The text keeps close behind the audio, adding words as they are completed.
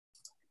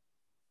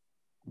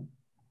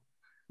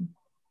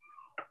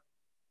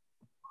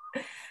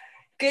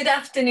Good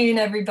afternoon,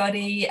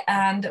 everybody,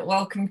 and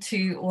welcome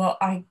to what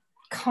I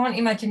can't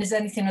imagine is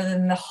anything other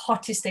than the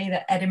hottest day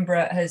that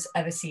Edinburgh has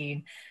ever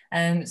seen.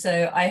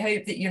 So I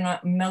hope that you're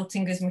not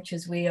melting as much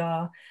as we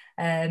are,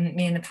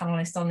 me and the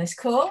panelists on this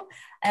call.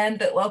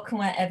 But welcome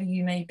wherever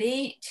you may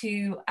be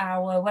to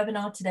our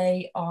webinar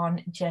today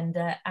on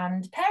gender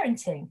and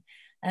parenting.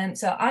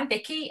 So I'm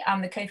Vicky,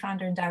 I'm the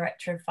co-founder and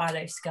director of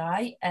Vilo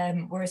Sky.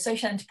 We're a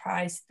social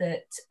enterprise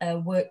that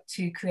work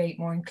to create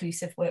more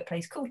inclusive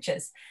workplace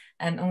cultures.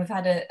 And we've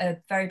had a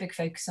very big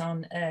focus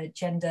on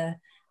gender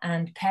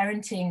and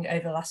parenting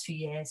over the last few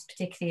years,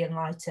 particularly in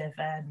light of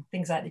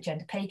things like the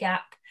gender pay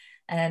gap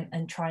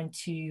and trying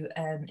to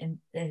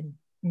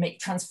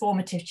make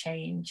transformative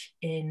change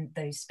in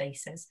those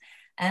spaces.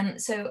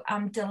 So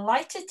I'm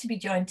delighted to be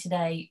joined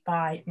today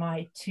by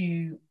my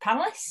two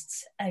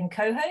panelists and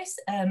co-hosts,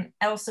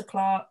 Ailsa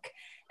Clarke.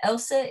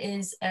 Ailsa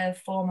is a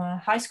former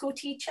high school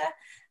teacher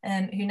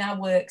who now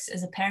works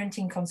as a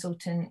parenting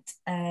consultant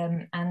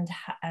and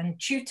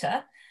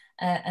tutor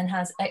and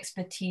has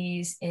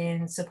expertise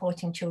in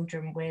supporting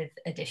children with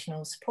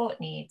additional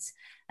support needs.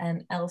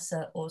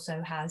 Ailsa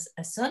also has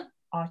a son,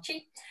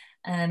 Archie,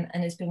 and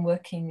has been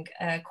working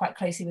quite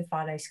closely with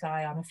Vilo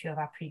Sky on a few of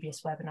our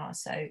previous webinars.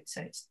 So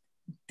it's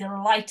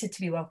delighted to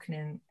be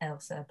welcoming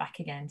Ailsa back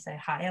again. So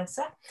hi,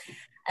 Ailsa.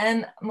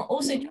 I'm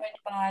also joined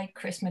by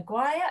Chris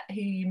McGuire,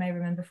 who you may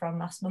remember from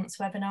last month's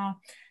webinar.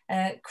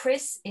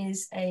 Chris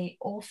is an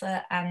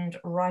author and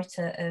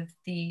writer of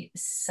the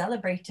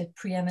celebrated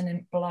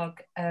preeminent blog,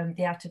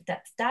 The Out of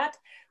Depth Dad,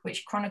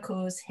 which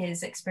chronicles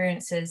his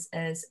experiences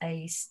as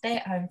a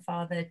stay-at-home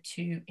father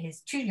to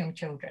his two young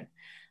children.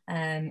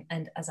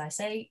 And as I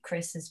say,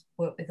 Chris has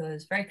worked with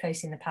us very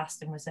closely in the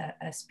past and was a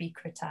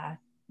speaker at our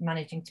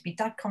Managing to be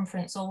Dad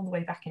conference all the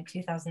way back in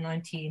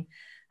 2019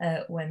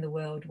 when the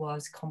world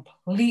was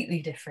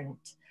completely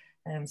different.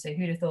 So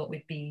who'd have thought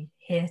we'd be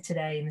here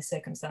today in the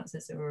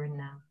circumstances that we're in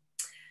now.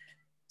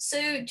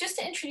 So just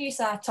to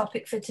introduce our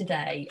topic for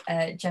today,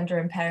 gender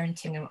and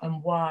parenting,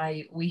 and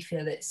why we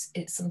feel it's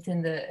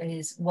something that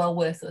is well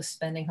worth us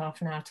spending half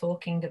an hour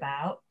talking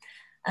about.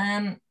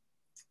 I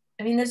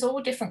mean, there's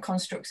all different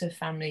constructs of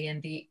family,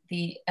 and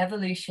the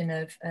evolution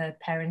of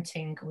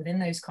parenting within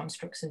those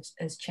constructs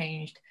has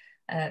changed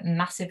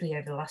massively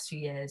over the last few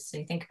years. So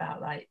you think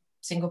about like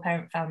single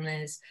parent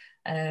families,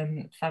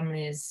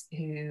 families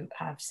who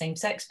have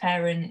same-sex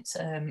parents,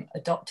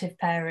 adoptive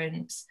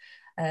parents,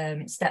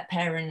 step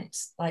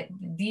parents, like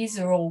these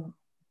are all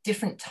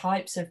different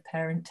types of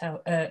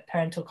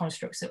parental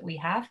constructs that we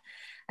have.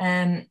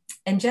 And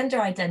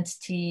gender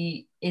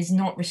identity is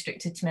not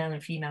restricted to male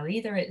and female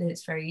either.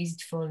 It's very easy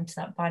to fall into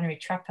that binary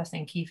trap, I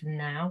think, even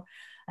now.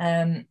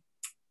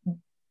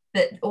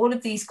 But all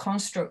of these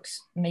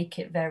constructs make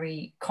it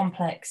very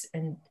complex,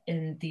 and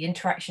the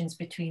interactions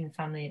between the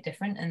family are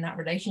different, and that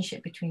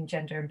relationship between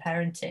gender and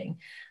parenting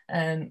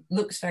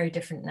looks very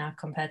different now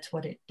compared to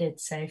what it did,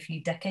 say, a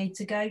few decades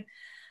ago.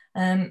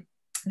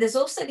 There's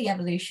also the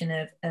evolution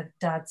of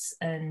dads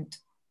and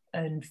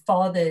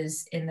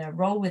fathers in their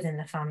role within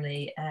the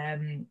family.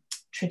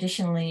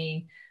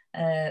 Traditionally,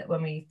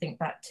 when we think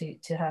back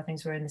to how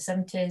things were in the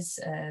 70s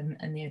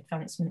and the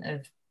advancement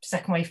of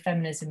second wave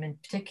feminism in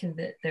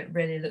particular, that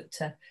really looked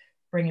to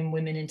bringing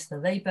women into the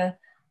labour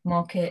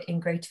market in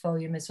greater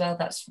volume as well.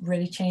 That's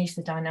really changed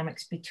the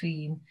dynamics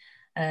between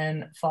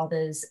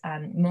fathers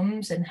and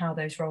mums and how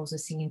those roles are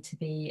seen to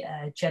be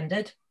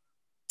gendered.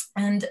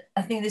 And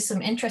I think there's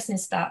some interesting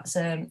stats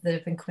that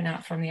have been coming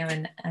out from the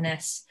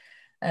ONS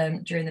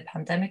during the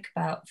pandemic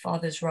about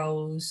fathers'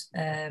 roles,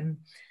 and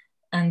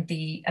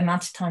the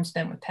amount of time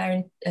spent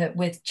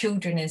with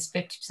children is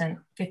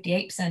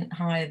 58%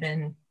 higher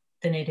than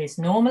it is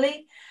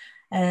normally.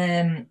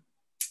 And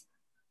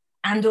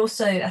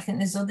also, I think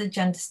there's other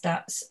gender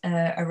stats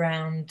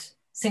around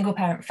single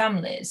parent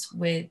families,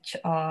 which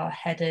are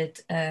headed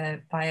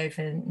by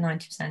over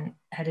 90%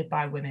 headed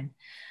by women.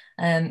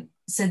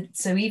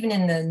 So even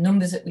in the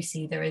numbers that we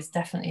see, there is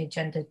definitely a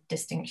gender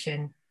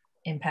distinction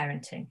in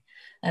parenting.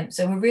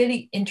 So we're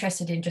really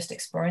interested in just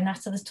exploring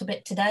that a little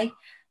bit today.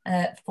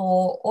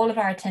 For all of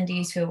our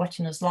attendees who are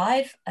watching us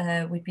live,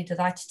 we'd be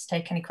delighted to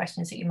take any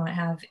questions that you might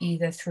have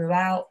either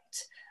throughout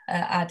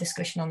our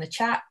discussion on the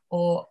chat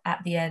or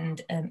at the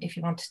end. If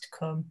you wanted to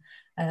come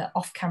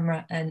off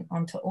camera and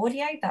onto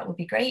audio, that would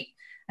be great,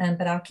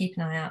 but I'll keep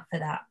an eye out for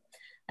that.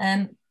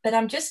 But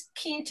I'm just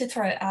keen to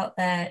throw it out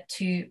there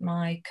to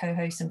my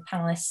co-hosts and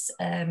panelists,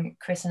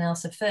 Chris and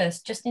Ailsa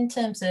first, just in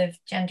terms of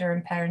gender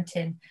and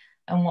parenting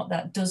and what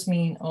that does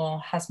mean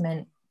or has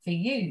meant for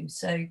you.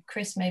 So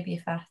Chris, maybe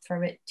if I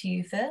throw it to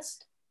you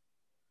first.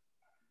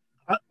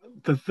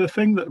 The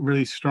thing that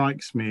really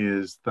strikes me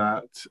is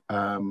that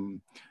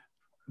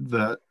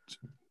that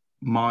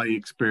my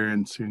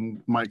experience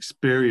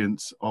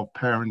of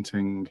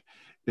parenting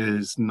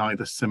is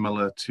neither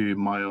similar to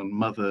my own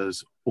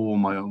mother's or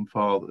my own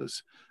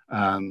father's,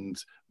 and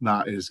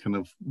that is kind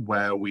of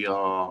where we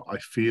are. I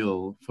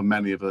feel for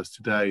many of us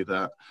today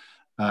that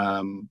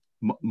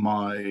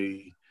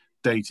my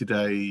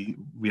day-to-day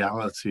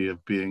reality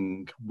of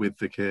being with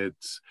the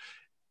kids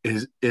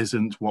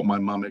isn't what my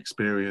mum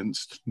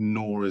experienced,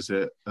 nor is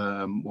it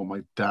what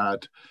my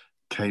dad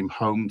came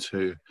home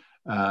to.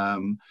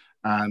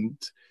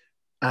 And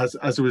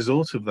as a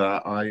result of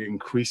that, I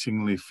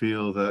increasingly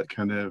feel that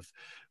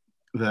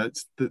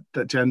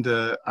that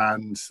gender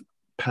and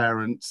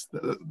parents,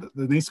 there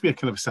needs to be a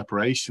kind of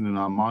separation in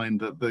our mind,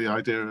 that the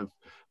idea of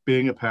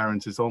being a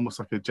parent is almost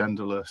like a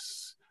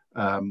genderless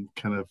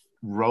kind of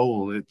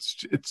role.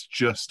 It's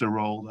just a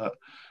role that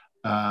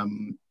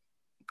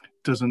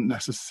doesn't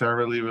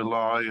necessarily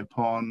rely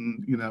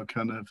upon,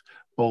 kind of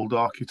old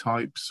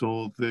archetypes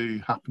or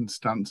the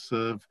happenstance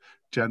of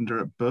gender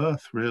at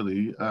birth,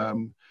 really.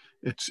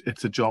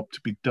 It's a job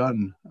to be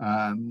done.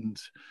 And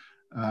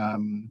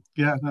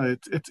yeah, no,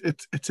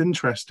 it's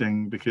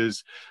interesting,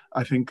 because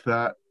I think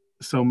that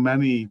so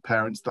many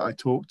parents that I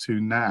talk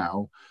to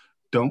now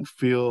don't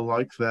feel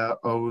like their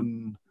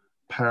own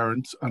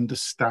parents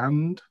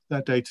understand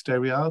their day-to-day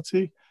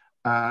reality.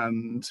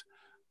 And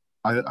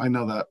I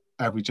know that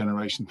every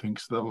generation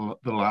thinks that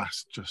the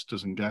last just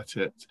doesn't get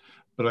it,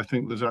 but I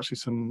think there's actually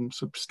some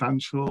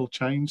substantial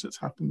change that's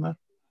happened there.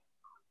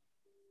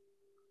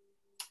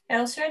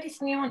 Ailsa,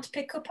 anything you want to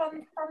pick up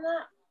on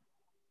that?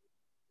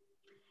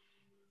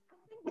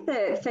 I think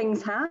that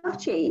things have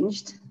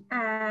changed.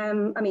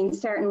 I mean,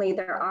 certainly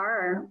there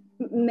are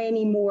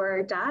many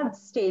more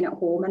dads staying at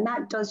home, and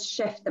that does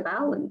shift the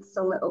balance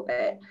a little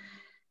bit.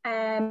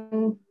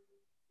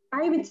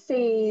 I would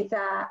say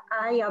that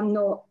I am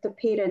not the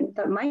parent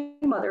that my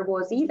mother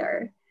was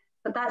either,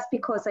 but that's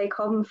because I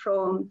come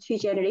from two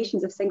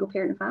generations of single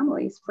parent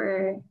families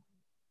where,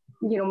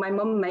 my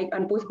mum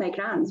and both my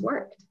grands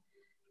worked.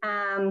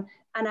 And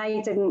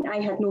I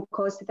had no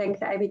cause to think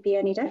that I would be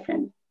any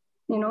different,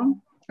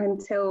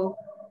 until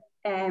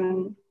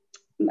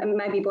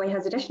my wee boy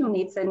has additional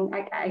needs and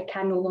I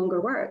can no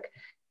longer work.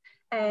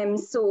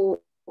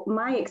 So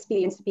my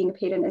experience of being a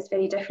parent is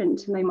very different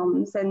to my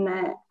mum's, in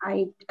that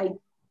I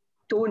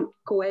don't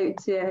go out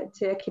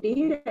to a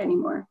career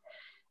anymore.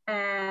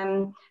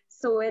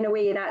 So in a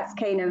way, that's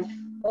kind of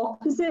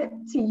opposite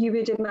to you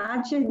would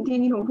imagine,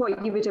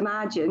 what you would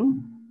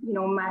imagine,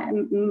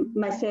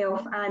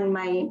 myself and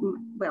my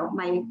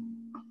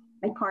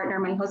partner,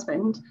 my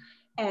husband,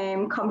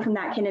 come from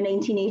that kind of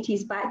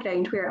 1980s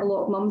background where a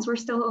lot of mums were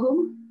still at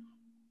home,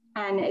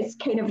 and it's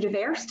kind of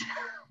reversed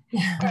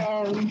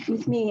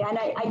with me. And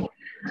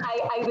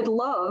I would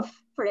love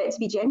for it to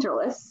be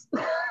genderless,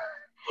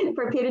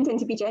 for parenting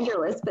to be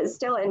genderless, but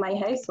still in my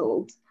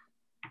household,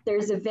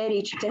 there's a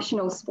very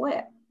traditional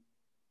split.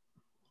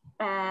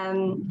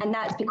 And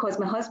that's because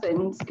my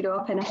husband grew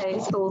up in a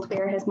household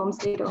where his mum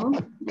stayed at home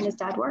and his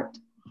dad worked.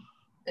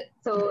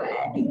 So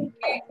I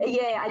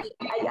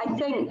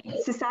think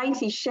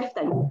society's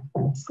shifting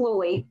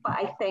slowly, but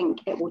I think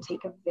it will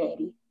take a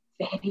very,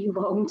 very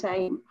long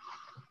time.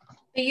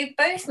 You've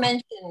both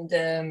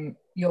mentioned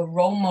your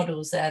role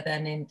models there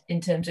then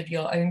in terms of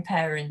your own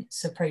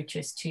parents'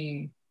 approaches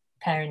to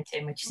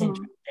parenting, which is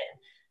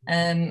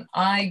interesting.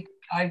 I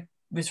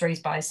was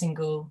raised by a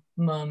single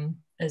mum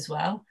as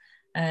well,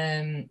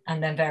 and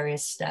then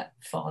various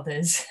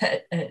stepfathers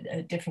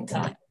at different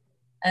times.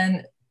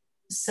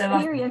 So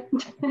I hear you.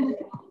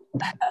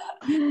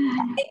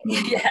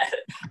 Yeah,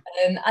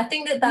 I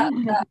think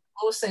that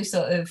also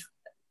sort of,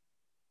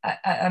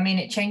 I mean,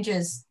 it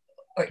changes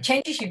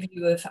your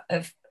view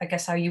of I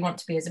guess how you want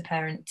to be as a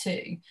parent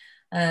too.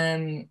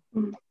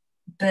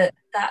 But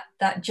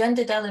that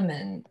gendered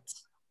element,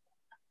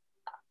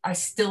 I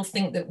still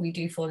think that we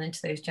do fall into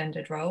those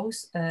gendered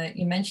roles.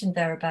 You mentioned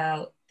there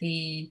about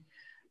the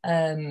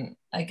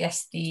I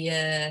guess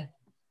the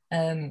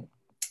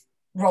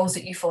roles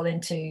that you fall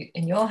into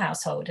in your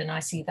household, and I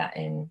see that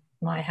in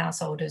my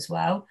household as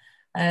well,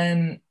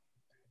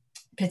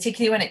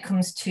 particularly when it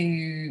comes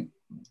to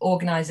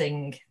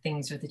organising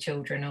things with the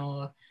children,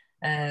 or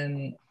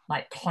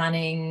like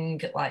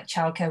planning, like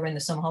childcare. We're in the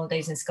summer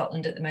holidays in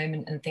Scotland at the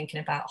moment, and thinking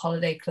about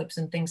holiday clubs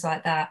and things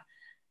like that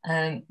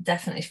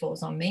definitely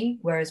falls on me,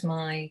 whereas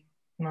my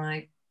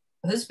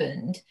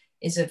husband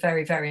is a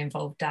very, very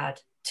involved dad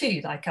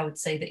too. Like, I would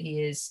say that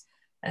he is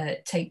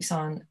takes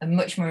on a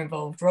much more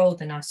involved role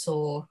than I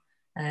saw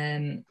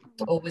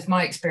or was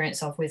my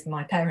experience of with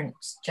my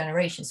parents'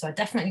 generation. So I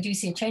definitely do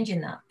see a change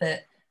in that,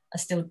 but I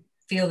still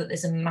feel that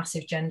there's a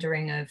massive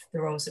gendering of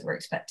the roles that we're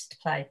expected to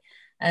play.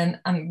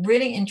 I'm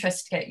really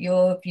interested to get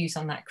your views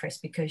on that, Chris,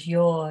 because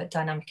your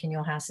dynamic in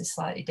your house is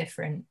slightly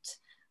different,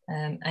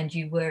 and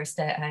you were a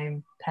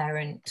stay-at-home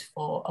parent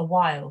for a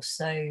while.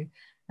 So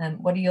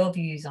what are your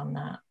views on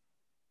that?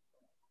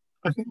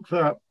 I think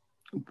that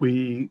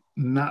we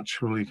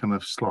naturally kind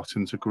of slot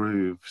into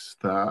grooves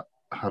that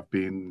have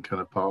been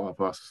kind of part of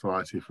our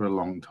society for a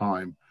long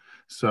time.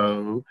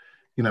 So,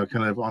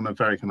 kind of on a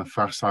very kind of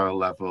facile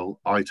level,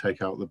 I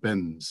take out the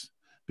bins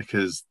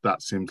because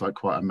that seems like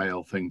quite a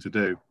male thing to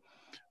do.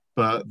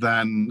 But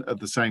then at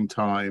the same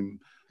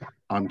time,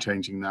 I'm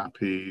changing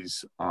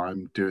nappies,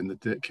 I'm doing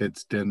the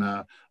kids'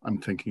 dinner, I'm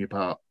thinking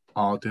about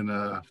our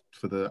dinner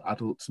for the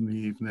adults in the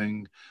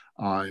evening.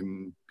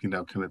 I'm, kind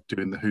of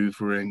doing the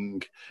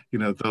hoovering,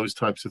 those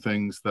types of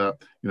things that,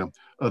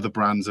 other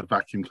brands of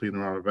vacuum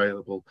cleaner are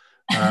available.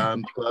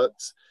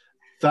 But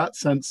that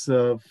sense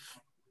of,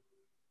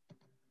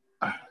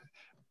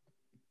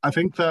 I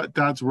think that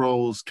dad's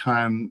roles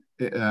can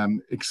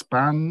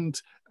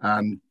expand,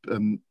 and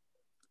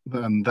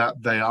that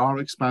they are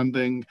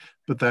expanding.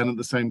 But then at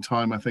the same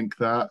time, I think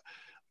that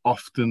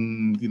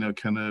often,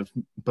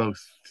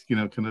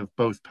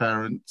 both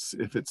parents,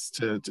 if it's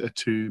a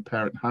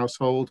two-parent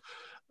household,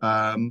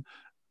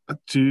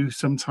 do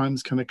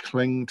sometimes kind of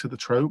cling to the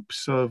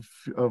tropes of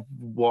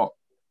what,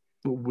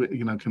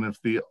 kind of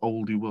the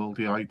oldie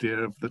worldy idea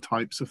of the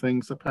types of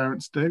things that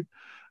parents do.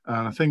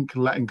 And I think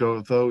letting go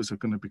of those are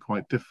going to be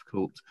quite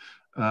difficult,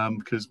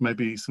 because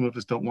maybe some of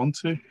us don't want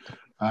to,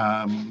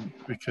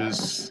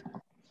 because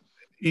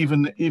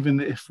even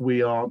if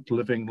we aren't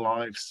living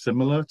lives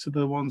similar to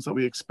the ones that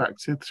we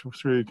expected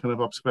through kind of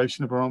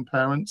observation of our own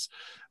parents,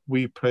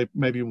 we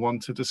maybe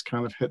want to just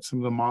kind of hit some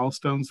of the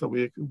milestones that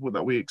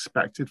we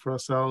expected for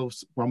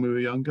ourselves when we were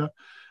younger.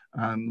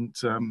 And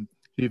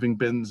heaving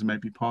bins may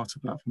be part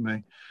of that for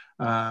me.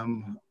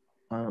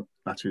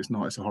 Actually, it's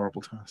not. It's a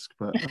horrible task,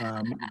 but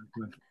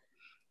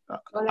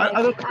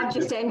I've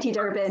just emptied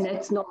our bin.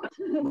 It's not.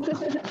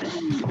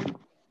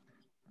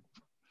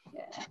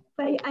 Yeah.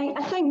 But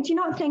I think, do you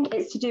not think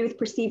it's to do with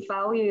perceived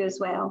value as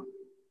well?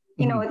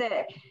 You know,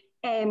 that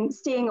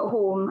staying at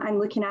home and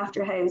looking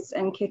after house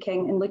and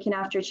cooking and looking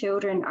after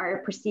children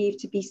are perceived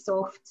to be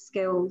soft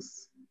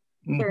skills.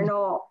 They're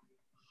not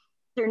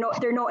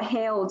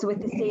held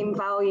with the same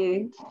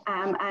value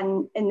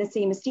and in the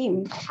same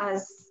esteem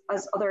as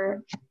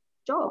other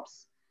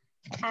jobs.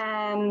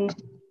 And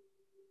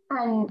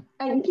I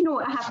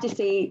have to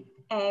say,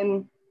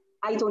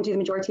 I don't do the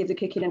majority of the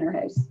cooking in our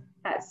house.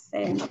 That's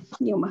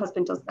my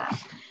husband does that.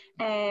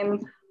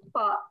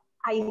 But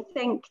I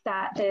think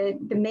that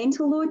the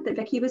mental load that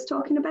Vicky was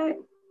talking about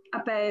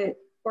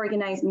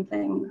organising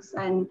things,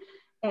 and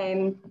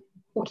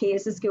okay,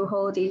 it's the school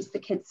holidays, the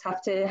kids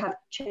have to have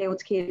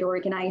childcare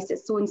organised,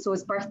 it's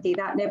so-and-so's birthday,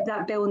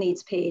 that bill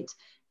needs paid.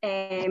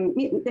 I've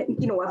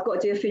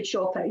got to do a food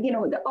shopping,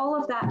 all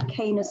of that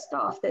kind of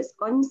stuff that's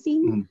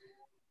unseen,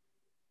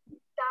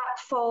 that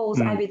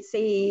falls, I would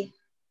say,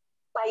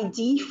 by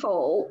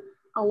default,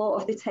 a lot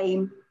of the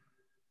time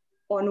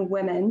on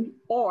women,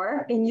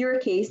 or in your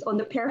case, on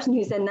the person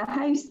who's in the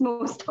house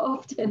most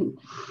often.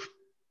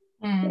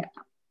 Yeah.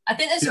 I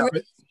think there's a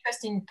really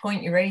interesting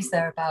point you raised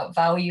there about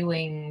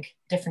valuing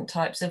different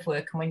types of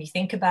work. And when you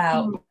think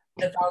about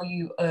the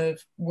value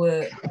of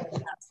work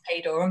that's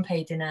paid or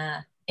unpaid in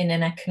an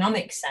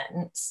economic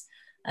sense,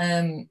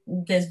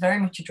 there's very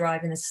much a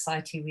drive in the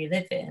society we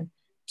live in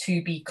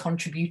to be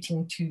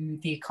contributing to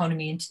the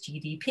economy and to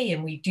GDP.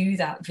 And we do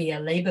that via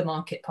labour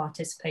market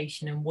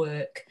participation and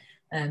work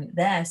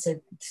there. So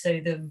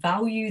the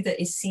value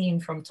that is seen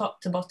from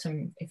top to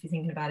bottom, if you're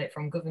thinking about it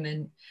from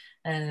government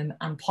and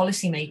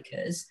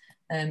policymakers,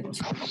 to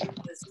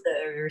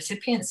the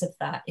recipients of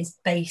that, is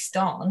based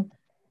on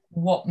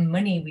what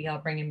money we are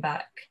bringing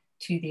back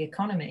to the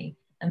economy.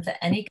 And for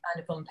any kind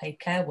of unpaid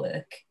care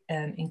work,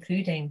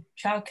 including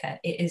childcare,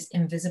 it is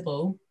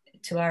invisible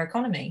to our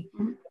economy.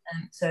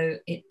 So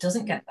it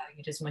doesn't get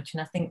valued as much. And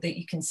I think that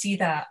you can see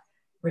that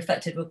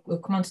reflected. We'll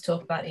come on to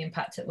talk about the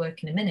impact at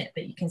work in a minute,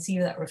 but you can see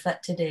that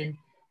reflected in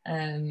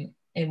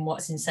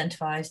what's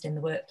incentivized in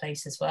the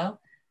workplace as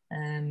well,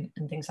 and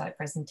things like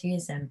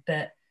presenteeism.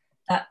 But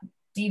that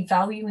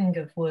devaluing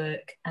of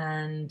work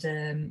and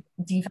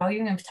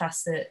devaluing of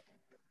tasks that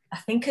I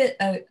think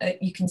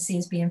you can see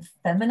as being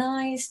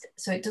feminized.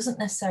 So it doesn't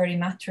necessarily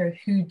matter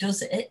who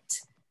does it,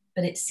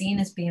 but it's seen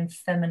as being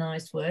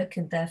feminized work,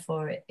 and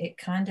therefore it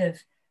kind of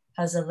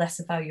has a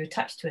lesser value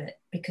attached to it,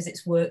 because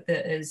it's work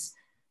that has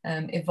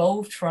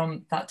evolved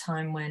from that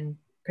time when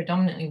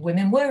predominantly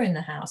women were in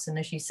the house. And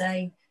as you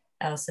say,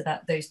 Ailsa,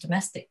 that those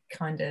domestic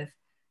kind of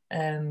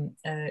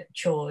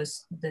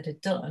chores that are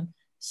done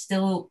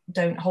still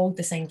don't hold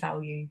the same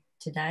value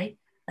today,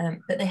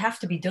 but they have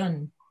to be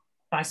done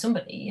by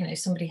somebody.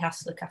 Somebody has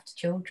to look after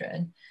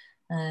children.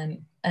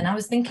 And I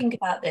was thinking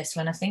about this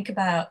when I think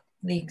about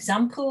the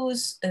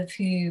examples of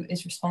who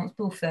is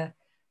responsible for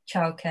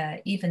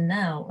childcare, even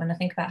now, when I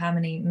think about how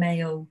many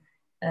male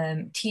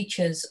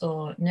teachers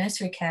or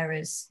nursery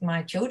carers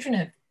my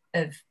children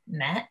have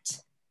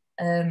met,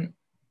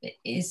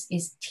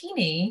 is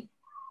teeny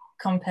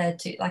compared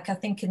to, I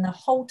think in the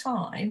whole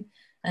time,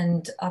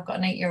 and I've got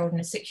an 8-year-old and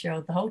a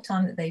 6-year-old, the whole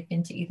time that they've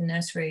been to either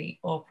nursery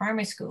or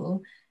primary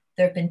school,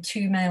 there have been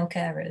 2 male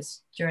carers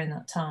during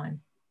that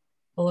time.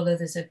 All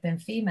others have been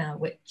female,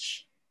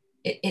 which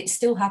it's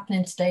still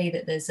happening today,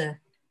 that there's a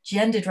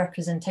gendered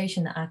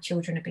representation that our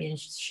children are being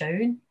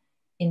shown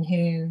in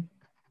who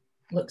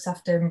looks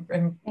after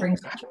and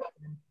brings up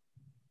children.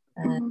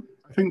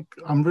 I think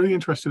I'm really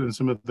interested in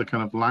some of the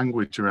kind of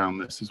language around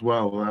this as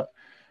well. That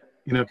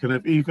you know, kind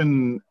of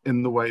even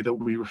in the way that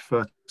we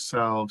refer to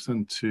ourselves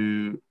and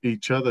to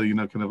each other, you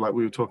know, kind of like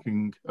we were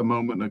talking a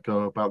moment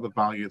ago about the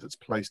value that's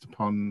placed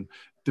upon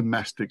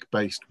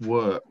domestic-based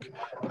work,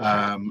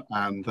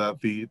 and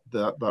that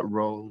that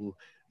role,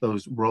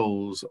 those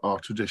roles are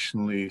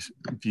traditionally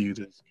viewed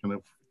as kind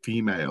of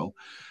female,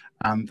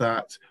 and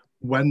that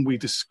when we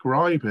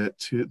describe it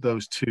to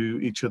those to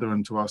each other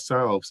and to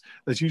ourselves,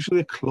 there's usually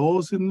a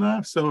clause in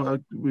there. So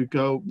we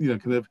go, you know,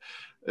 kind of,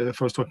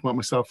 if I was talking about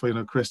myself, you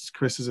know,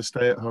 Chris is a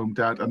stay-at-home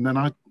dad, and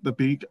then there'd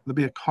be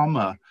a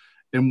comma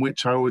in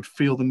which I would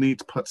feel the need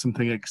to put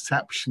something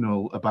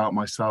exceptional about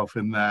myself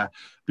in there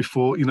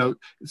before, you know,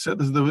 so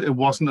it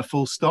wasn't a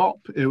full stop.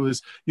 It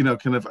was, you know,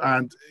 kind of,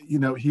 and, you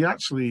know, he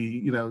actually,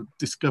 you know,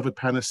 discovered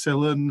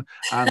penicillin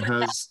and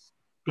has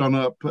gone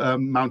up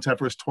Mount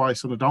Everest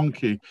twice on a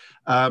donkey,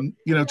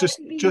 you know, just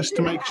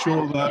to make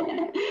sure that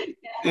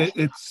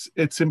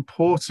it's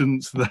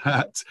important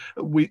that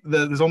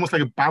there's almost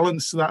like a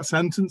balance to that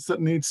sentence that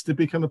needs to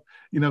be kind of,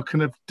 you know,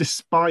 kind of,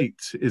 despite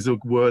is a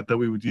word that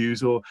we would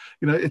use, or,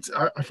 you know,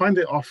 I find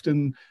it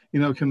often, you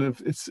know, kind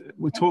of,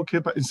 we talk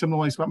about in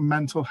similar ways about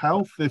mental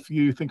health. If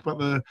you think about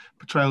the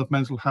portrayal of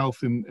mental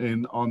health on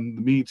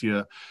the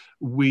media,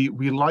 we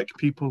like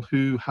people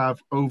who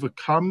have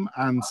overcome,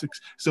 and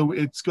so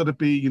it's got to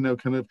be, you know,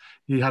 kind of,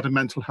 he had a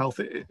mental health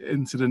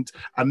incident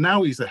and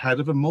now he's the head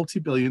of a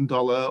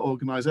multi-billion-dollar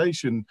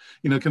organization.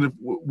 You know, kind of,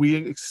 we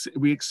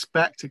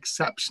expect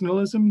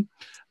exceptionalism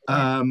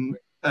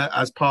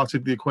as part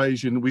of the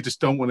equation. We just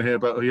don't want to hear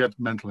about, oh, he had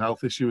a mental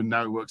health issue and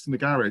now he works in the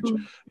garage. You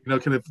know,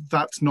 kind of,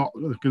 that's not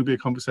going to be a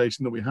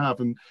conversation that we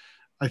have. And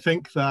I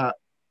think that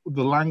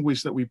the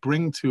language that we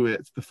bring to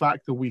it, the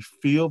fact that we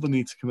feel the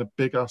need to kind of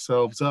big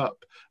ourselves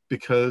up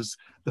because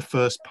the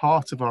first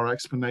part of our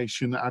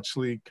explanation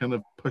actually kind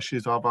of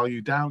pushes our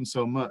value down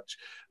so much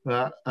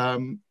that,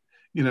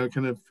 you know,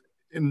 kind of,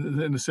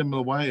 in a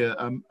similar way,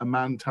 a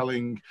man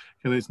telling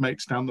kind of his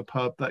mates down the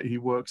pub that he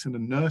works in a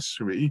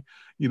nursery,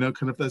 you know,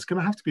 kind of, there's going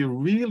to have to be a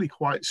really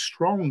quite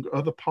strong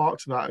other part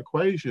to that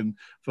equation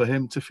for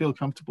him to feel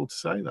comfortable to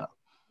say that.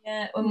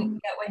 Yeah, when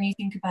you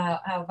think about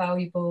how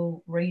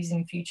valuable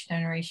raising future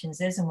generations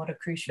is and what a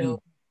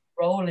crucial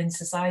role in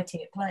society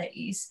it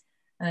plays,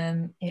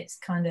 it's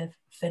kind of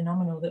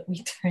phenomenal that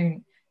we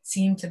don't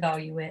seem to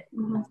value it.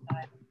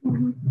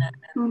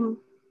 So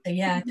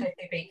yeah, I totally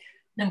agree.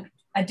 Now,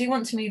 I do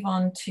want to move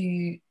on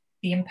to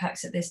the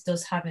impacts that this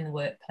does have in the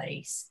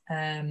workplace,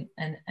 and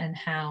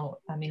how,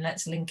 I mean,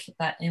 let's link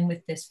that in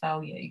with this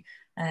value.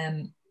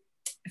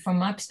 From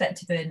my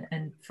perspective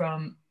and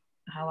from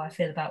how I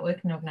feel about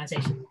working in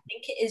organisations, I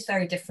think it is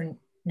very different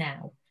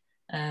now,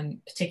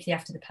 particularly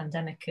after the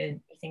pandemic.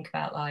 And you think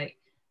about, like,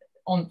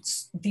 on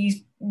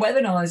these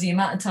webinars, the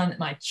amount of time that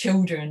my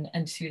children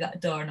enter through that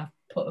door, and I've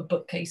put a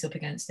bookcase up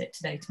against it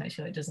today to make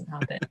sure it doesn't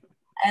happen.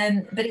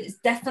 But it's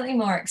definitely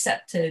more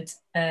accepted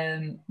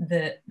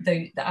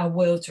that our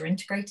worlds are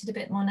integrated a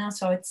bit more now.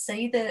 So I'd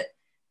say that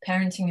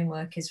parenting in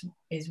work is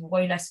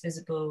way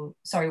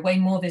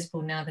more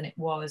visible now than it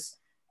was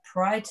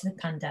prior to the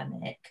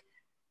pandemic.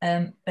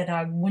 But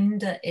I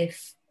wonder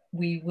if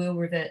we will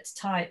revert to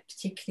type,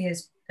 particularly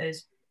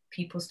as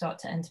people start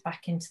to enter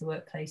back into the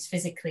workplace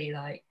physically,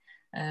 like,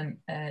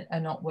 are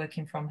not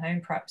working from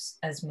home perhaps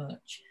as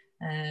much,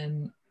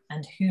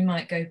 and who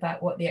might go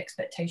back, what the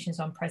expectations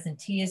on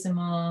presenteeism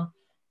are,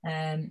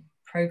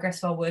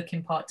 progress while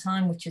working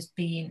part-time, which has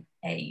been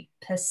a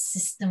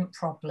persistent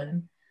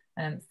problem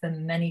for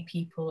many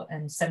people,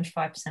 and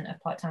 75% of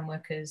part-time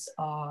workers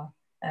are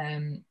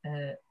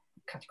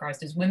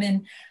categorised as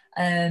women.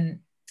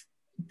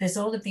 There's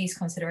all of these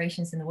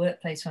considerations in the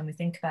workplace when we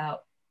think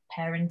about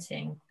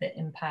parenting that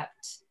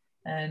impact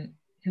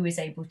who is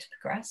able to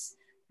progress.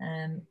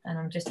 And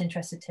I'm just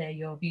interested to hear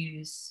your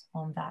views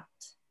on that.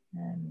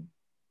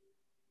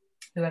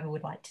 Whoever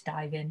would like to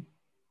dive in.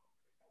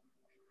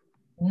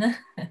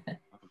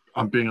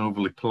 I'm being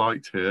overly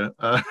polite here.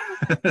 But,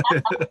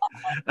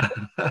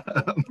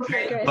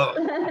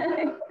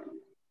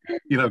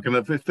 you know, kind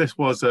of, if this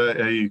was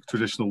a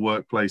traditional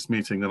workplace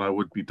meeting, then I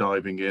would be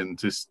diving in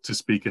to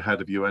speak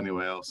ahead of you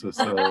anyway, Ailsa.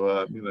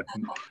 So, you know,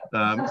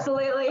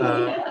 absolutely.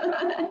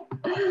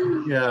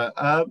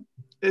 Yeah,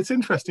 it's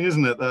interesting,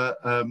 isn't it,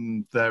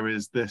 that there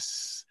is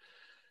this,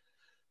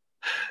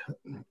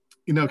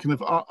 you know, kind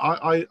of,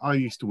 I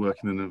used to work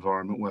in an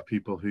environment where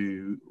people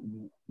who,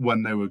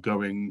 when they were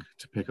going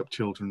to pick up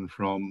children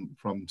from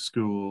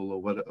school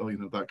or whatever, or, you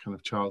know, that kind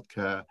of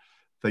childcare,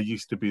 there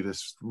used to be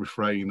this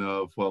refrain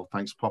of, well,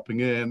 thanks for popping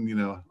in, you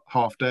know,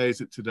 half day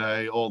is it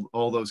today,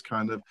 all those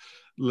kind of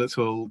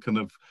little kind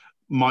of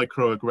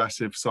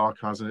microaggressive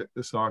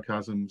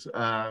sarcasms,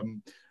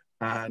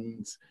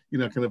 and, you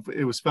know, kind of,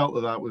 it was felt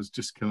that was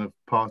just kind of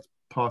part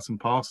and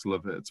parcel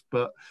of it.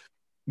 But,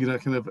 you know,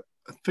 kind of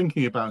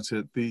thinking about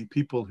it, the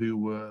people who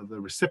were the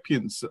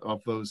recipients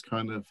of those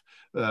kind of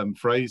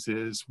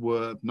phrases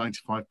were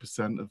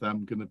 95% of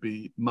them going to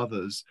be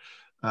mothers.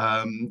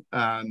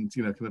 And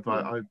you know, kind of,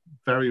 I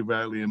very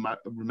rarely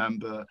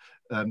remember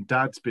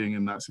dads being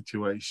in that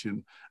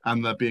situation,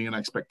 and there being an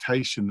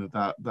expectation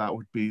that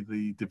would be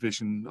the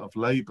division of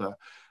labour.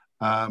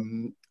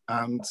 And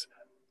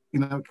you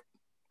know,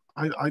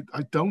 I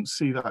don't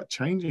see that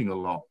changing a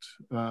lot.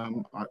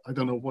 I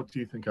don't know. What do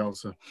you think,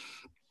 Ailsa?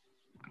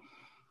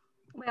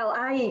 Well,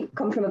 I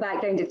come from a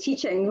background of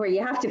teaching where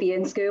you have to be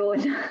in school,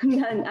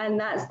 and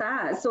that's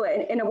that. So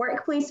in a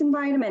workplace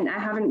environment, I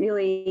haven't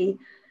really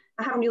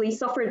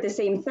suffered the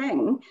same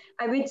thing.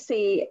 I would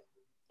say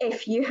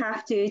if you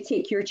have to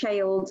take your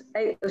child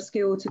out of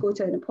school to go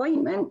to an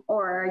appointment,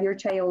 or your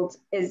child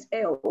is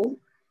ill,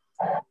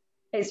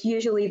 it's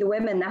usually the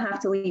women that have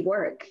to leave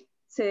work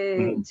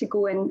to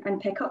go in and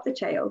pick up the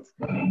child.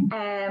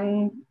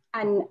 And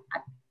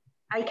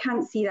I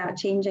can't see that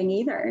changing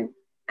either.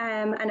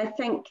 And I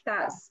think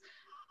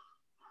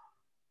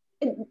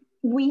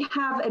we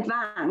have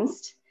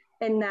advanced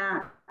in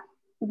that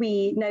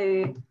we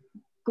now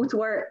go to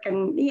work,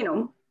 and you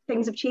know,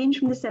 things have changed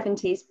from the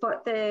 70s,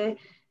 but the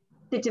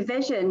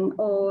division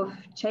of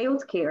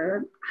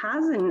childcare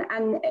hasn't.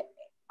 And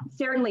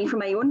certainly from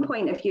my own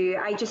point of view,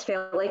 I just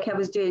felt like I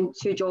was doing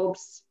two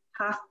jobs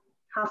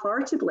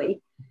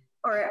half-heartedly,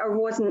 or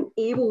wasn't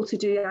able to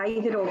do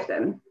either of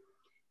them.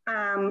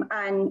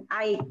 And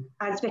I,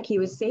 as Vicky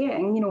was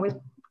saying, you know, with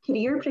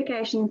career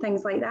progression,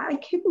 things like that, I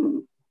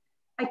couldn't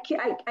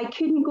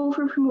go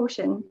for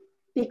promotion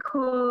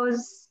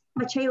because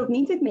my child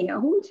needed me at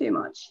home too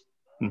much.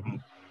 Mm-hmm.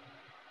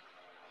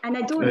 And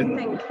I don't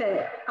think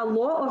that a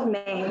lot of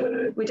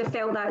men would have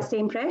felt that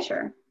same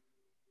pressure.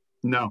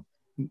 No.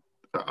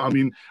 I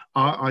mean,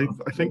 I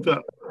think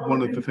that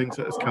one of the things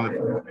that has kind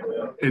of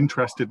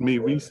interested me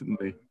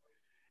recently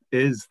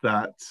is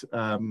that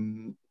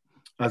I'm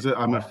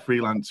a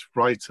freelance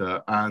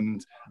writer,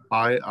 and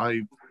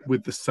I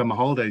with the summer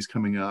holidays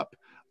coming up,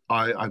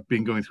 I've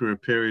been going through a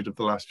period of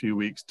the last few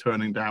weeks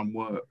turning down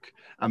work.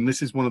 And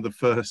this is one of the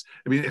first,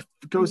 I mean, it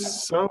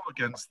goes so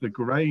against the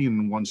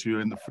grain once you're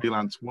in the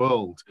freelance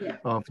world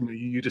of, you know,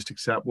 you just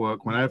accept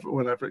work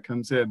whenever it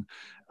comes in,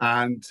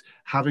 and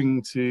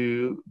having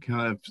to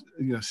kind of,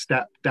 you know,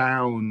 step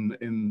down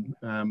in,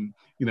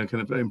 you know,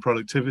 kind of in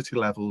productivity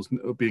levels,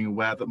 being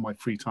aware that my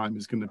free time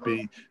is going to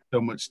be so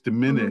much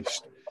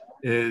diminished,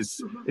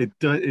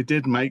 it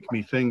did make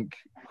me think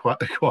quite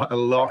a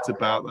lot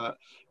about that,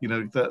 you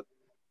know, that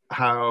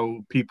how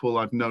people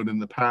I've known in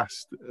the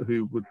past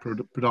who would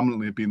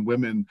predominantly have been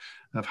women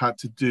have had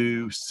to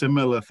do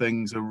similar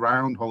things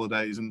around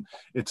holidays, and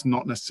it's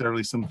not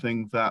necessarily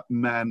something that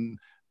men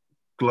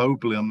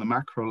globally on the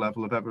macro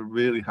level have ever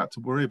really had to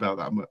worry about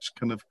that much.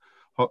 Kind of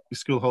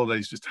school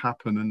holidays just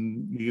happen,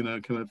 and you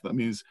know, kind of that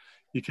means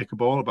you kick a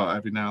ball about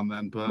every now and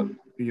then, but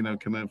you know,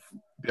 kind of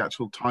the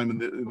actual time in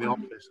the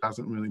office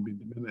hasn't really been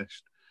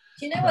diminished.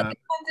 Do you know what the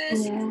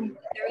conversation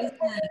there is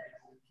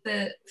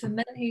for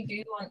men who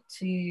do want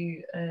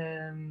to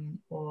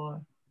or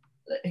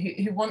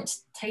who want to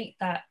take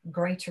that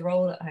greater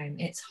role at home?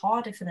 It's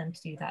harder for them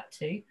to do that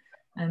too,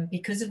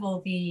 because of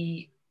all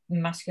the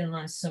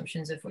masculinized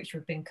assumptions of which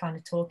we've been kind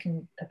of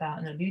talking about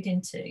and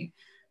alluding to.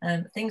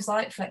 Things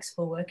like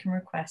flexible working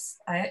requests,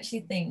 I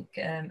actually think,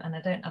 and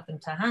I don't have them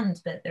to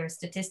hand, but there are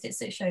statistics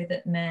that show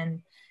that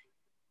men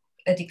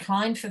are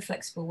declined for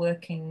flexible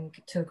working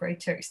to a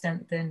greater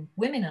extent than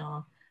women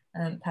are,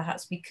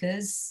 perhaps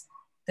because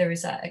there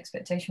is that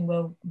expectation,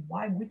 well,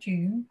 why would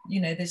you?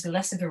 You know, there's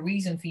less of a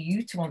reason for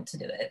you to want to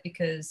do it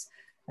because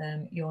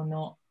you're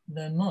not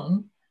the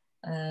mum.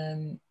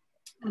 And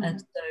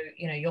so,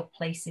 you know, your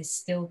place is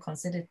still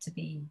considered to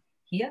be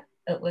here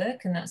at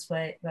work, and that's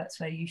where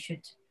you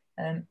should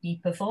be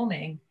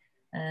performing.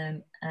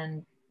 And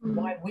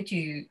why would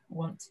you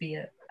want to be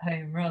at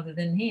home rather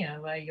than here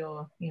where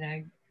you're, you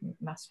know,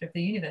 master of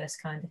the universe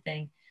kind of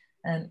thing?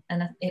 And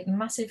it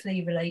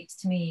massively relates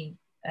to me,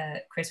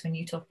 Chris, when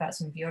you talk about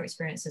some of your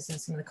experiences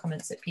and some of the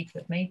comments that people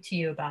have made to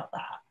you about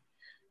that,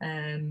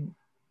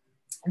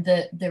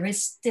 that there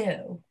is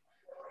still,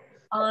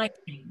 I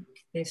think,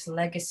 this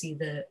legacy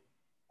that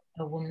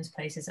a woman's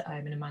place is at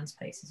home and a man's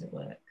place is at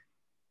work.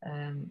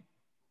 And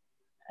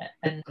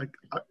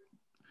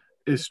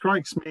it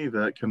strikes me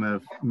that kind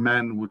of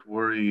men would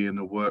worry in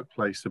a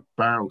workplace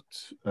about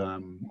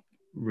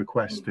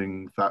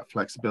requesting that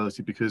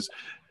flexibility because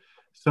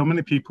so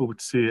many people would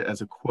see it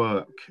as a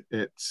quirk.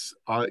 It's,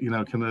 you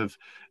know, kind of,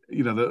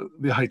 you know,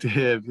 the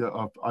idea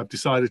of I've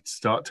decided to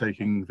start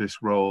taking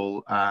this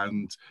role,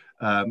 and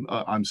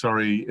I'm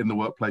sorry, in the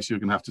workplace you're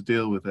going to have to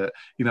deal with it.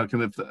 You know,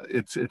 kind of,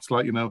 it's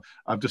like, you know,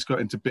 I've just got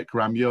into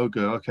Bikram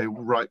yoga. Okay,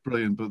 right,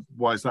 brilliant, but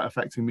why is that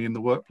affecting me in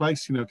the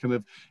workplace? You know, kind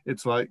of,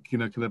 it's like, you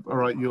know, kind of, all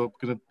right, you're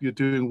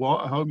doing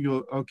what at home?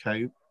 You're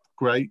okay,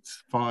 great,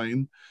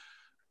 fine,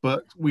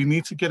 but we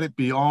need to get it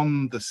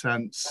beyond the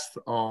sense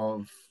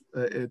of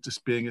it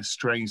just being a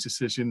strange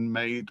decision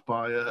made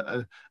by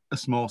a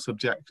small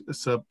subsection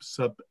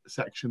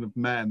of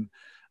men,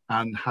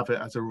 and have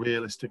it as a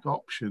realistic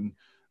option,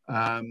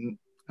 and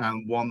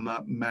one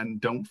that men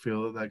don't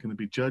feel that they're going to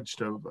be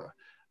judged over.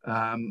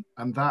 And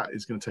that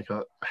is going to take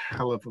a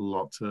hell of a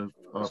lot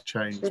of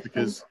change,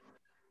 because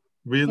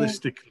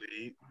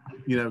realistically,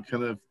 you know,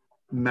 kind of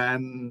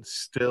men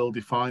still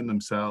define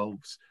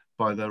themselves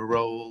by their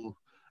role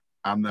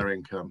and their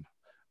income.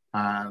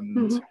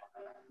 And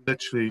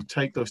literally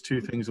take those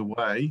two things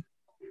away,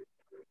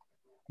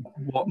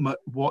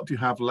 what do you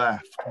have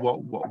left?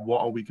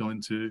 What are we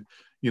going to,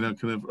 you know,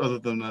 kind of, other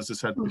than, as I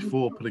said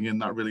before, putting in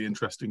that really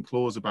interesting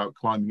clause about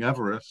climbing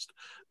Everest,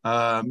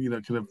 you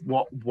know, kind of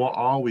what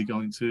are we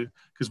going to,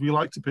 because we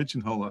like to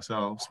pigeonhole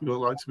ourselves. We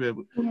like to be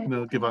able, you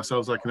know, give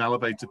ourselves like an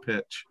elevator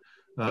pitch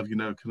of, you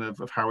know, kind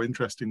of how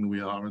interesting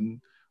we are.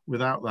 And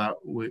without that,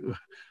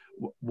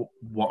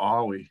 what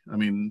are we? I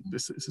mean,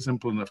 it's a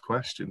simple enough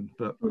question,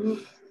 but.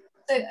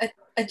 So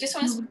I just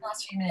want to spend the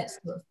last few minutes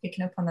sort of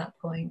picking up on that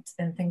point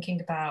and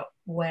thinking about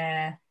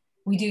where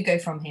we do go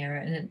from here.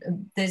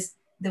 And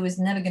there was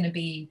never going to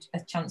be a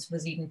chance for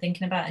us even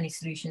thinking about any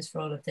solutions for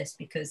all of this,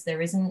 because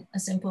there isn't a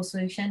simple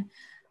solution.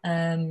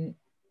 And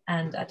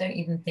I don't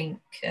even think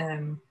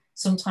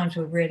sometimes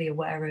we're really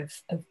aware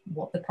of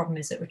what the problem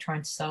is that we're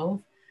trying to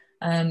solve.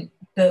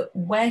 But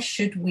where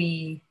should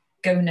we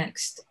go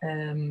next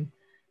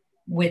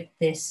with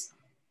this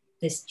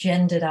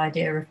gendered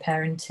idea of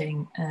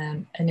parenting,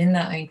 and in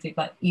that I include,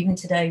 like, even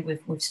today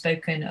we've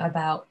spoken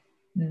about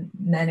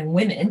men and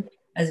women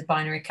as a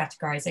binary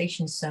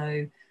categorization.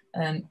 So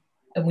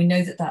and we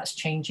know that that's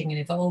changing and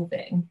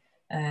evolving.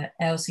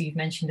 Ailsa, you've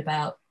mentioned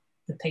about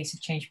the pace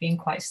of change being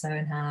quite slow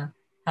and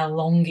how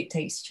long it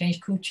takes to change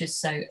cultures.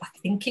 So I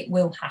think it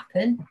will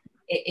happen.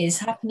 It is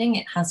happening.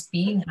 It has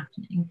been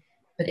happening,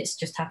 but it's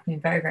just happening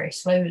very, very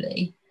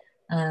slowly.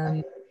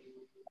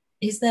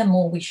 Is there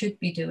more we should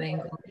be doing,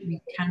 or that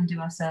we can do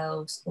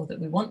ourselves, or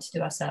that we want to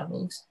do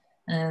ourselves?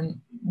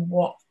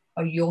 What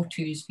are your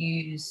two's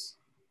views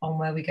on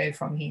where we go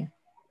from here?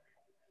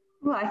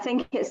 Well, I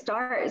think it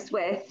starts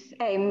with,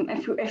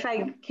 if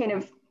I kind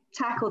of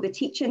tackle the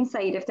teaching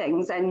side of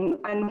things and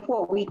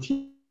what we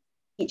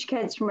teach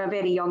kids from a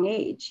very young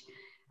age.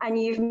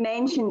 And you've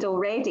mentioned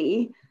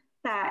already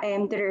that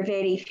there are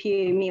very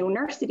few male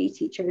nursery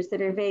teachers,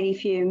 there are very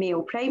few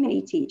male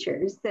primary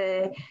teachers.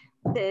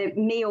 The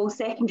male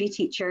secondary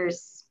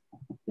teachers,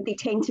 they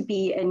tend to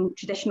be in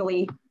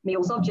traditionally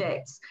male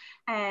subjects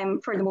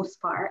for the most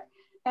part.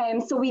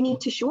 So we need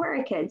to show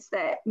our kids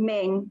that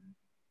men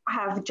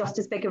have just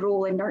as big a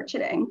role in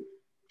nurturing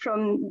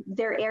from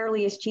their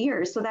earliest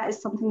years. So that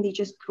is something they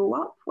just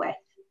grow up with,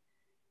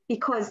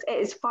 because it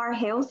is far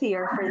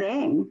healthier for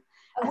them.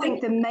 I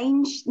think the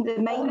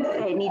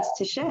mindset needs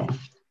to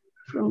shift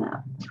from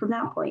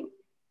that point,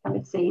 I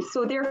would say.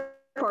 So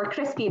therefore,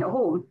 Chris being at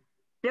home,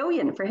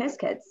 brilliant for his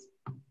kids.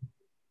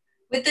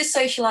 With the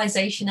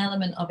socialization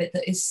element of it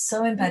that is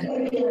so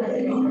embedded,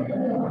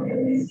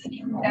 it's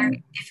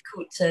very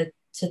difficult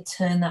to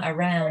turn that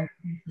around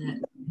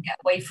and get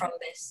away from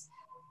this,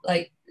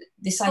 like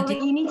this idea.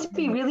 Well, you need to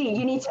be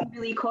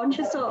really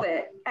conscious of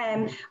it.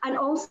 And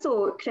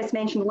also, Chris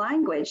mentioned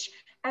language.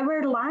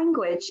 Our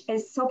language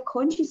is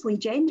subconsciously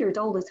gendered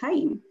all the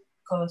time.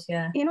 Of course,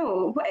 yeah. You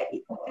know,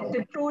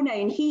 the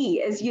pronoun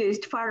he is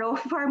used far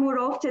more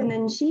often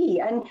than she.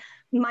 And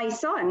my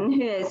son,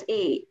 who is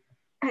 8,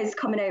 is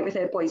coming out with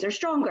it, boys are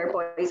stronger,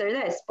 boys are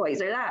this,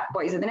 boys are that,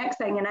 boys are the next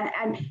thing. And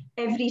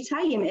every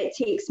time it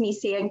takes me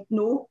saying,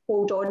 no,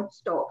 hold on,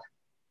 stop.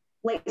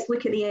 Let's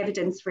look at the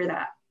evidence for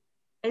that.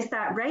 Is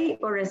that right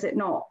or is it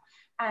not?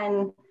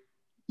 And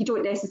you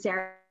don't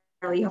necessarily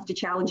have to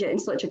challenge it in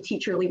such a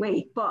teacherly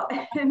way, but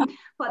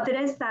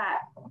there is that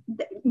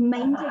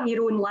minding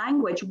your own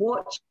language,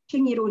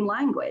 watching your own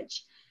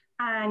language,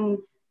 and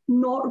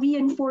not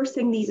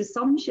reinforcing these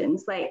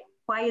assumptions like,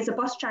 why is a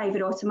bus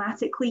driver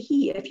automatically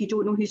he if you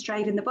don't know who's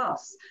driving the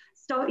bus?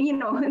 So, you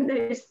know,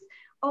 there's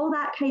all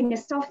that kind of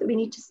stuff that we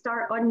need to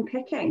start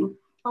unpicking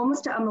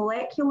almost at a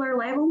molecular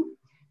level.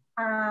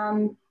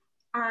 And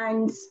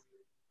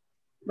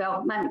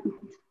well,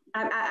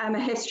 I'm a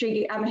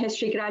history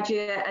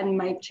graduate, and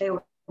my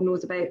child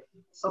knows about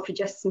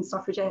suffragists and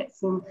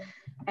suffragettes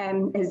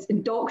and is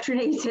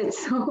indoctrinated.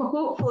 So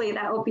hopefully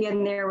that will be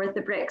in there with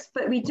the bricks.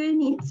 But we do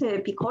need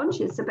to be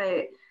conscious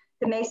about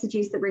the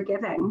messages that we're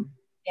giving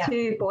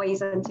to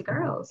boys and to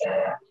girls.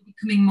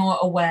 Becoming more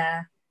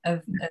aware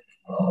of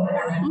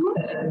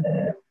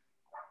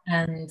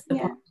and the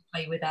part to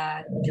play with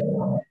our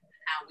children,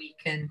 how we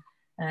can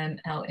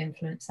help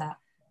influence that.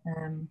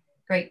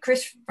 Great.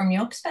 Chris, from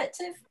your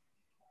perspective?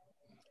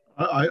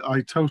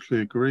 I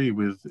totally agree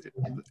with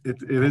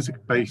it. It is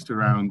based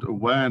around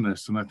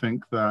awareness, and I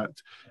think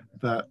that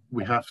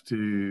we have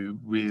to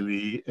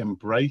really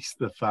embrace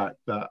the fact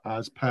that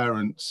as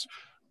parents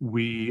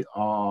we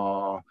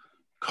are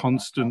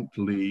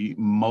constantly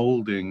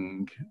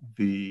molding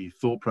the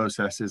thought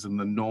processes and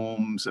the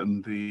norms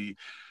and the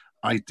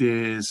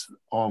ideas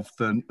of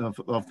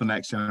the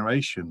next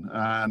generation.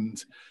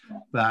 And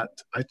that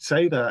I'd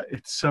say that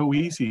it's so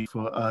easy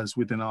for us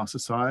within our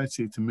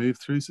society to move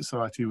through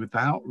society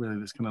without really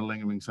this kind of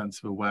lingering sense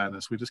of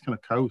awareness. We just kind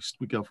of coast.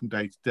 We go from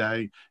day to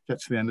day, get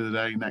to the end of the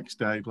day, next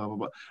day, blah blah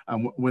blah,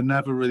 and we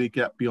never really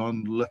get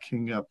beyond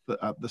looking at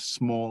the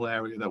small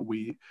area that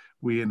we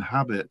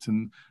inhabit.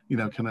 And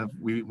kind of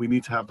we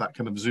need to have that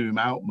kind of zoom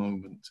out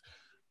moment.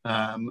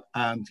 And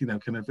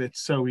kind of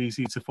it's so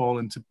easy to fall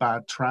into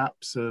bad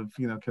traps of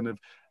kind of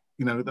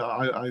that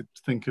I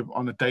think of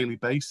on a daily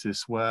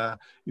basis, where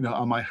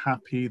am I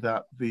happy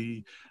that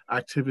the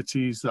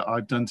activities that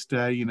I've done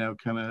today,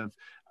 kind of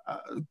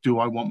do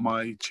I want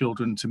my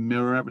children to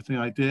mirror everything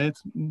I did?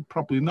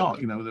 Probably not.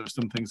 There are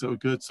some things that were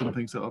good, some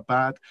things that are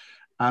bad.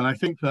 And I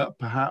think that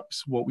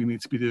perhaps what we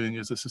need to be doing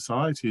as a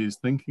society is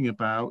thinking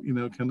about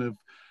kind of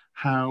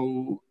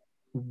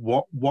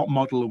what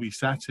model are we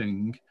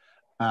setting,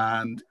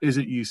 and is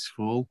it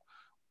useful?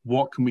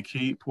 What can we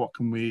keep? What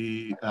can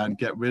we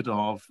get rid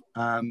of?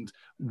 And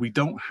we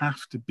don't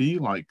have to be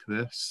like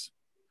this.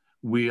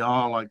 We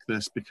are like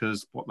this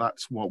because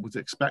that's what was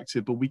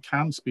expected, but we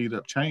can speed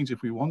up change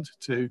if we wanted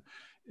to.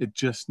 It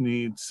just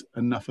needs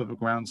enough of a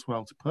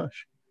groundswell to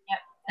push. Yeah,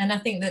 and I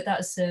think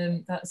that's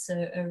a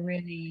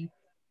really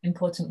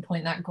important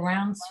point. That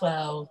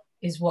groundswell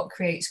is what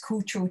creates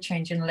cultural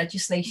change, and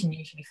legislation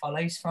usually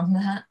follows from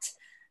that.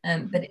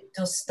 But it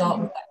does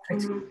start with that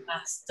critical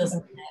mass,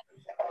 doesn't it?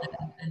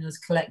 And us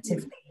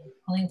collectively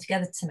pulling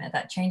together to make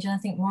that change. And I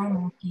think more and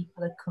more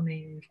people are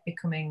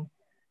becoming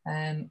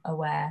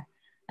aware.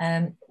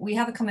 We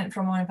have a comment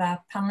from one of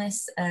our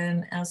panelists.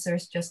 Ailsa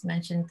has just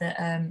mentioned that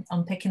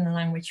unpicking the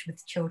language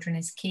with children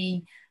is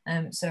key.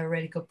 So a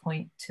really good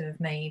point to have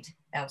made,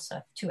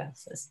 Ailsa, two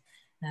Ailsas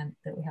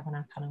that we have on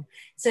our panel.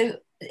 So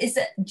is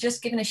that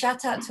just giving a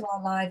shout out to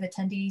our live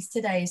attendees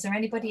today? Is there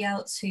anybody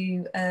else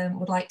who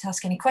would like to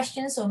ask any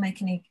questions or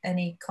make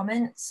any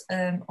comments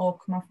or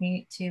come off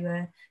mute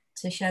to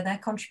share their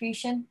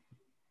contribution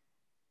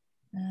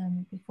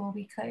before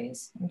we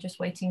close? I'm just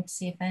waiting to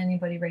see if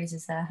anybody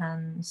raises their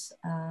hands.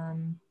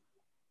 No,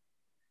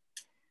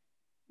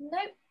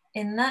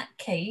 in that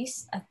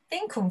case, I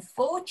think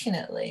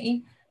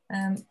unfortunately,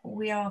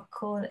 we are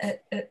called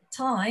at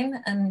time,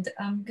 and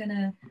I'm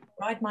gonna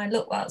ride my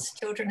luck whilst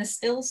children are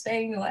still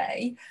staying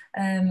away,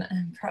 and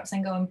perhaps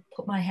then go and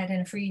put my head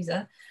in a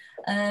freezer.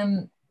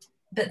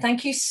 But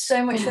thank you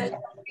so much for the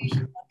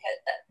contribution.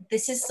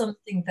 This is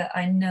something that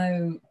I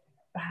know,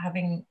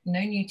 having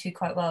known you two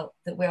quite well,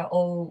 that we're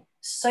all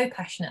so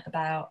passionate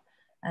about.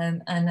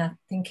 And I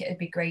think it'd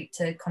be great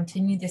to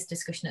continue this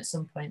discussion at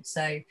some point.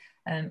 So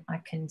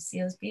I can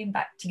see us being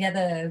back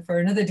together for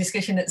another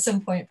discussion at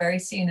some point very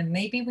soon. And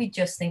maybe we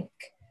just think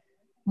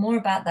more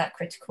about that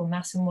critical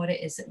mass and what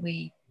it is that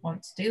we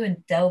want to do,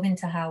 and delve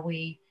into how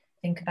we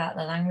think about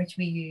the language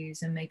we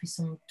use, and maybe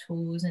some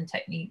tools and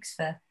techniques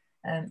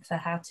for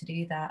how to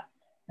do that.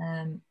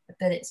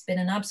 But it's been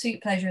an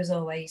absolute pleasure as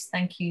always.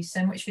 Thank you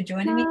so much for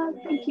joining me.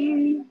 Thank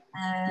you.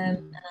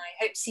 And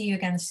I hope to see you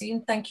again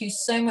soon. Thank you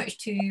so much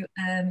to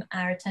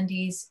our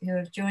attendees who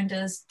have joined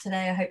us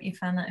today. I hope you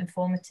found that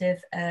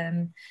informative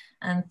and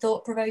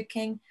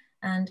thought-provoking,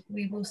 and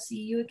we will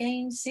see you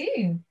again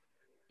soon.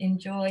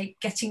 Enjoy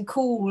getting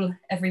cool,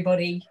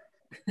 everybody.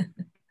 Thank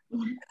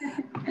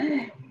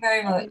you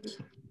very much.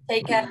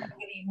 Take care. Have a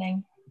good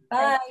evening.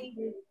 Bye.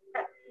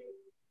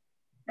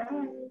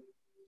 Bye.